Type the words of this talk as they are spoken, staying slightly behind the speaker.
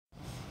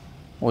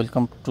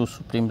Welcome two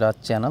supreme राज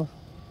channel.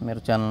 मेरो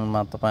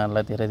च्यानलमा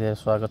तपाईहरुलाई धेरै धेरै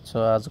स्वागत छ।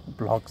 आजको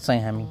ब्लग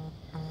चाहिँ हामी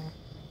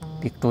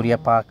भिक्टोरिया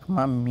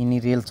पार्कमा मिनी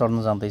रेल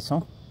चढ्न जाँदै छौं।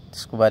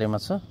 त्यसको बारेमा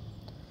छ।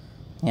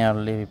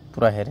 यहाँहरुले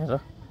पुरा हेरेर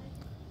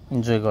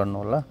इन्जोय गर्नु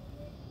होला।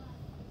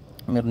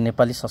 मेरो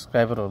नेपाली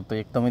सब्स्क्राइबरहरु त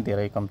एकदमै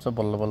धेरै कम छ।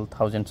 बल्ल बल्ल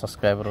 1000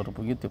 सब्स्क्राइबरहरु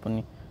पुग्यो। त्यो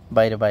पनि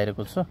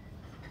बाहिरको छ।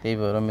 त्यही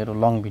भएर मेरो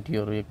लङ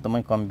भिडियोहरु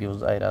एकदमै कम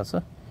भ्युज आइराछ।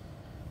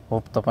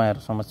 होप तपाईहरु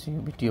समक्ष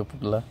यो video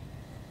पुग्ला।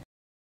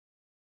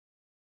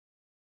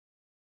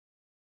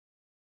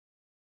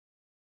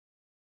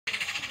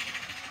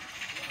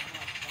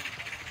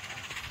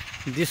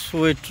 This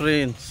way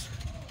trains.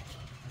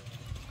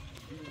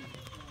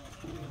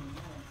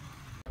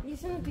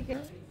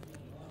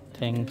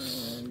 Thanks.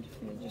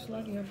 You're just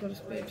lucky I've got a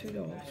spare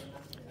 $2.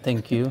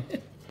 Thank you.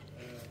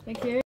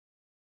 Thank you.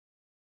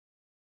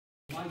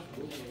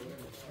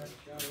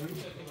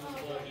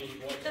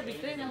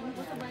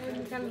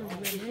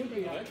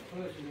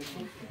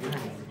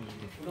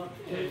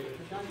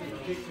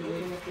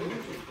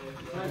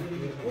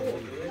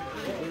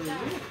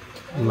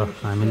 ल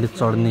हामीले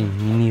चढ्ने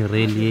मिनी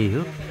रेल यही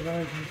हो।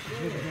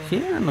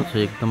 सानो छ,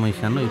 एकदमै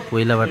सानो। यो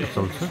कोइलाबाट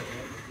चल्छ।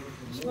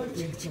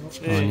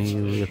 अनि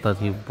यो यता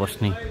चाहिँ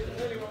बस्ने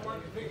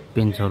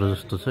बेन्चहरु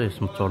जस्तो छ।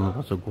 यसमा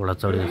चढ्नुपर्छ घोडा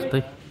चढे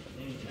जस्तै।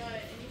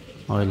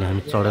 अहिले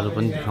हामी चढेर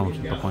पनि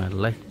देखाउँछौँ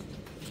तपाईहरुलाई।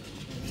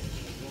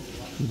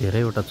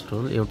 धेरैवटा छ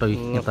रोल। एउटा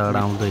यताबाट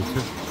आउँदैछ।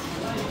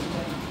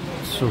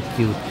 So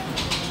cute.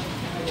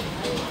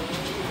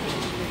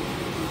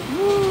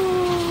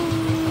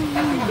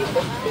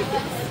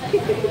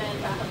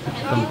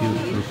 एकदम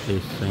ब्युटिफुल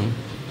प्लेस चाहिँ।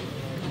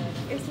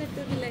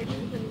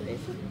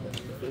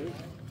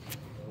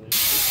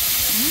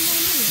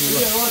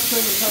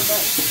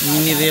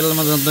 मिनी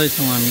रेलमा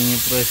जाँदैछौँ हामी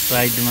पुरै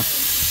साइडमा।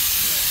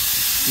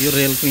 यो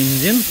रेलको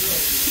इन्जिन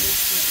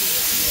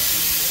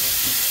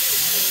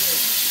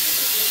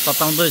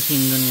तताउँदैछ।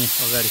 इन्जिन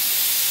अगाडि।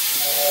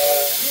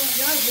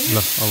 ल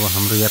अब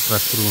हाम्रो यात्रा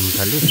सुरु हुन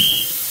थाल्यो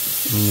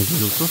मिनी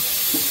रेलको।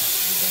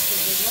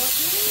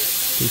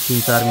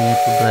 3-4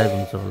 मिनेटको ड्राइभ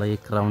हुन्छ होला।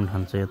 एक राउन्ड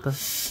खान्छ यता।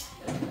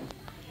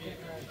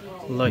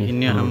 ल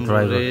हिँड्यो हाम्रो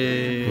ड्राइभर।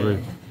 पुरै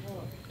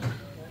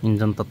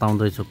इन्जिन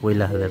तताउँदैछ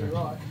कोइला हालेर।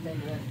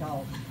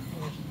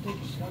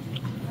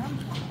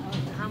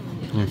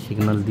 यहाँ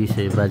सिग्नल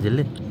दिइसक्यो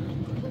बाजेले।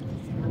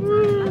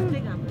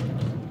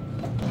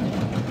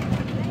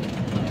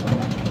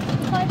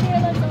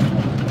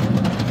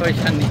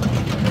 पैसा नि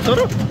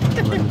छोरो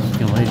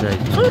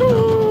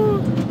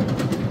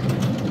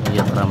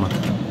यात्रामा।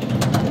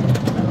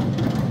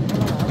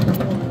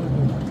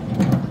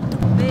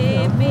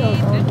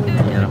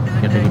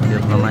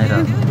 केटाकेटीहरू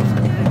रमाइरहेको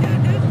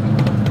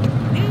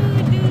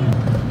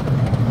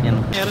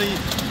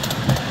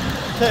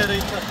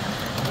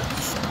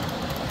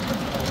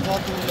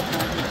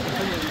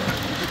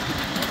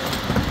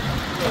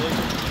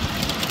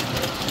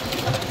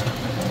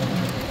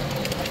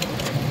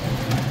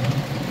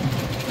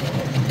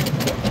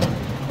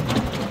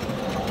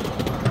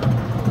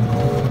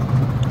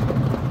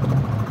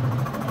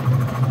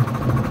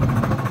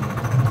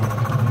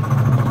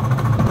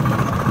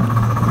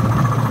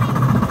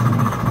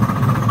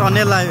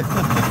टनेल आयो।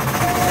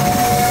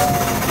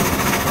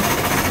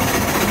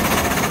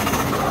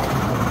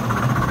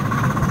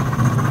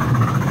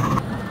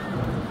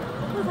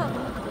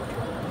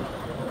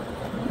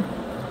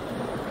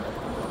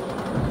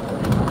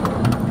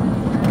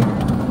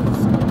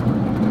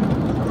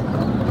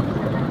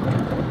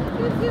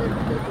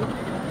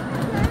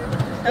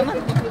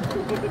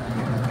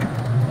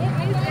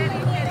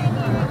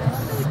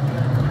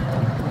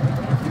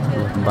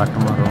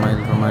 बाटोमा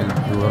रमाइलो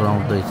भ्यूहरू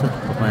आउँदैछ।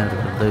 तपाईहरु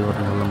हेर्दै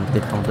गर्नु होला। म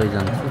देखाउँदै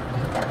जान्छु।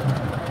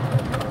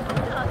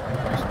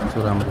 कस्तो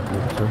राम्रो भ्यू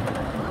छ।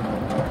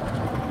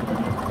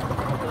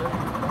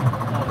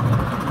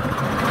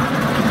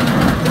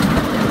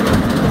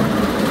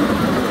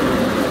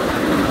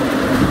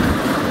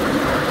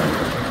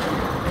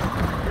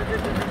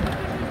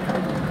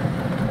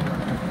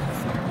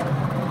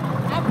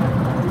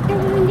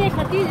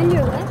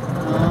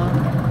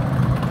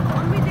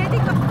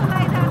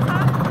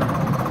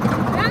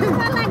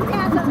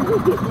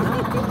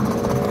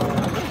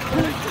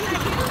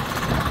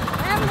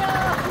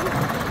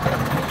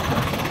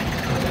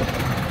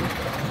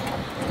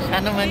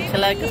 सानो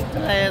मान्छेलाई कस्तो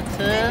लागेको छ?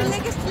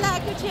 कस्तो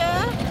लागेको छ?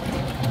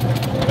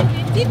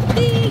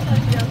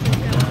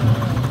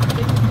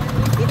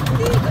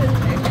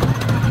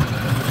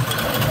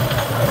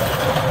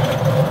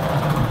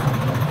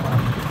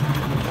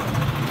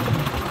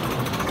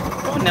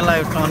 टनेल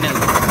आयो टनेल।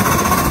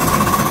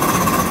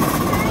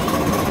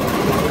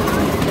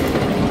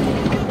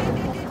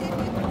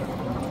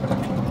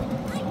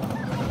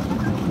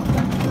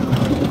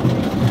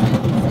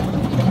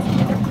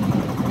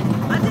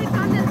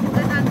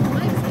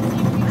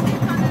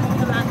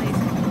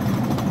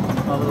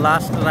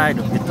 लास्ट राइड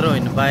भित्र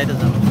होइन बाहिर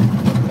जानु।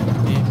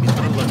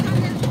 भित्र गर्नु।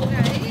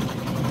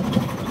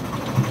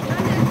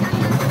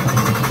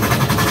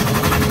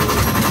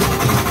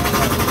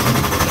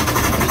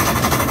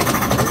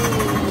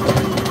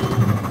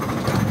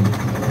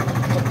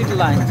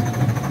 लाइन छ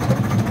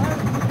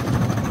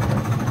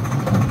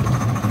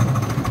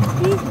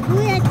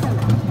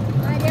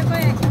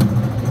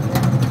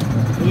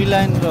दुई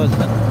लाइन रहेछ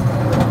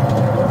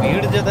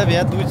भिड ज्यादा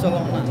भ्या दुई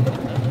चलाउन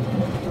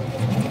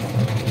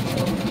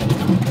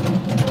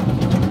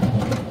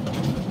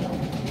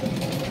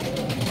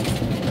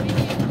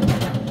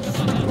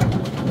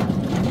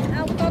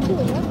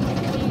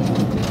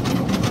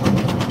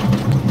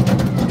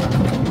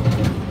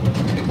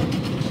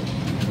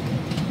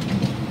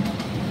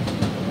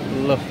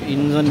ल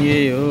इन्जन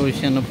यही हो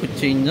सानो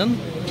पुच्चे इन्जन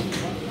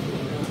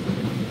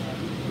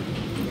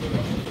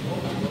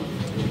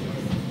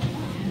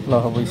ल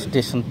अब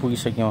स्टेसन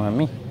पुगिसक्यौँ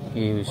हामी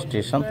यो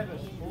स्टेसन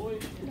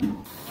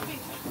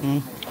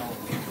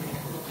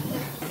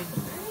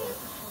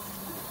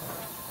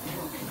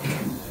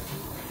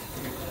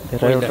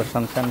धेरैवटा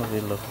सानो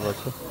रेलहरू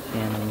रहेछ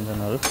यहाँ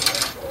इन्जनहरू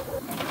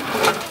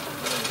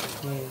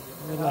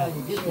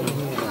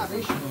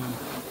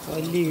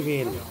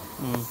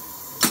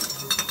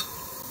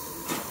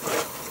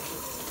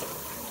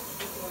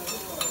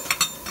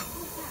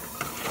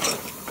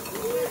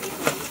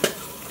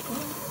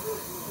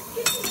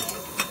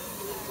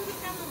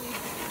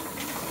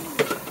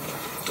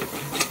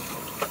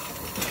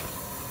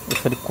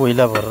यसरी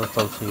कोइला भरेर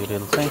चल्छ यो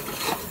रेल चाहिँ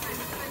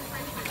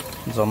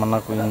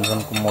जमानाको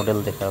इन्जनको मोडेल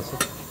देखाएको छ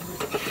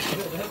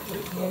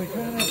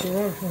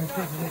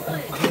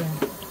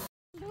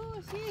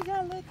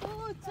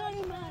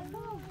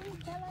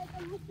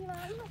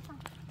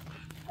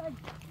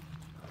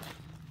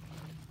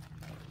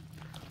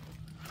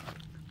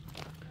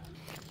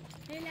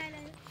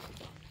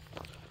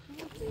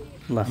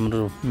ल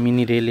हाम्रो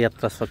मिनी रेल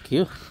यात्रा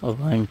सकियो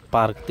अब हामी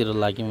पार्कतिर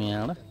लाग्यौँ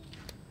यहाँबाट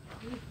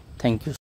थ्याङ्क यू